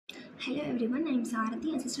Hello everyone, I am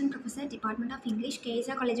Sarathi, Assistant Professor, Department of English,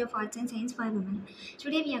 KSR College of Arts and Science for Women.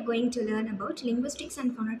 Today we are going to learn about Linguistics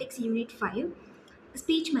and Phonetics Unit 5,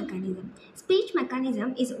 Speech Mechanism. Speech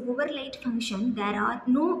mechanism is overlaid function. There are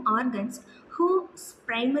no organs whose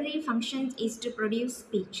primary function is to produce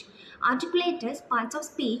speech. Articulators, parts of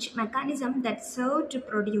speech mechanism that serve to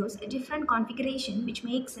produce a different configuration which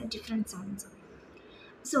makes a different sounds.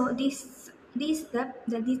 So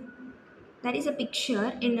there is a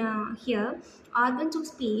picture in here. Organs of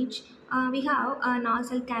speech. We have a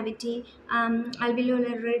nasal cavity,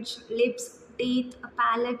 alveolar ridge, lips, teeth, a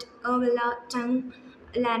palate, uvula, tongue,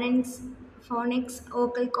 larynx, phonics,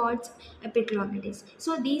 vocal cords, epiglottis.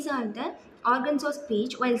 So these are the organs of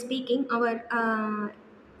speech. While speaking, our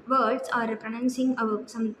words or pronouncing our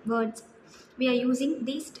some words, we are using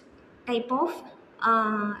these type of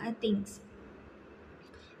things.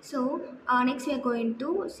 So next we are going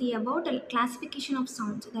to see about a classification of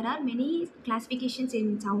sounds. There are many classifications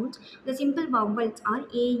in sounds. The simple vowels are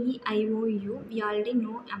A, E, I, O, U. We already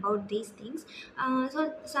know about these things.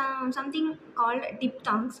 Something called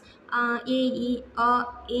diphthongs, A, E,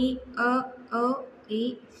 A.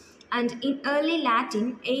 And in early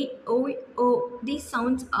Latin, A, O, O. These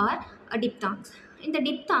sounds are diphthongs. In the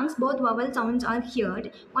diphthongs, both vowel sounds are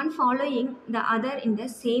heard, one following the other in the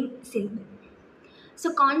same syllable.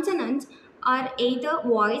 So consonants are either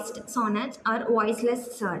voiced sonnets or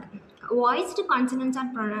voiceless surd. Voiced consonants are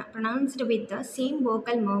pronounced with the same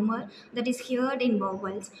vocal murmur that is heard in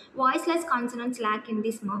vowels. Voiceless consonants lack in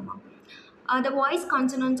this murmur. The voiced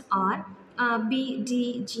consonants are B,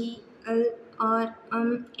 D, G, L, R,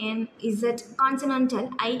 N, Z, consonantal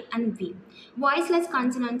I and V. Voiceless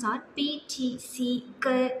consonants are P, T, C,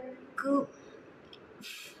 K, Q,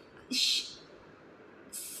 Sh,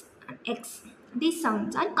 and X. These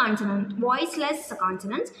sounds are consonant, voiceless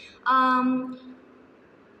consonants.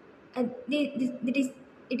 It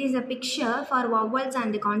is a picture for vowels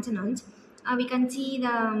and the consonants. We can see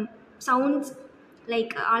the sounds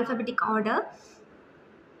like alphabetic order.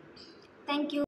 Thank you.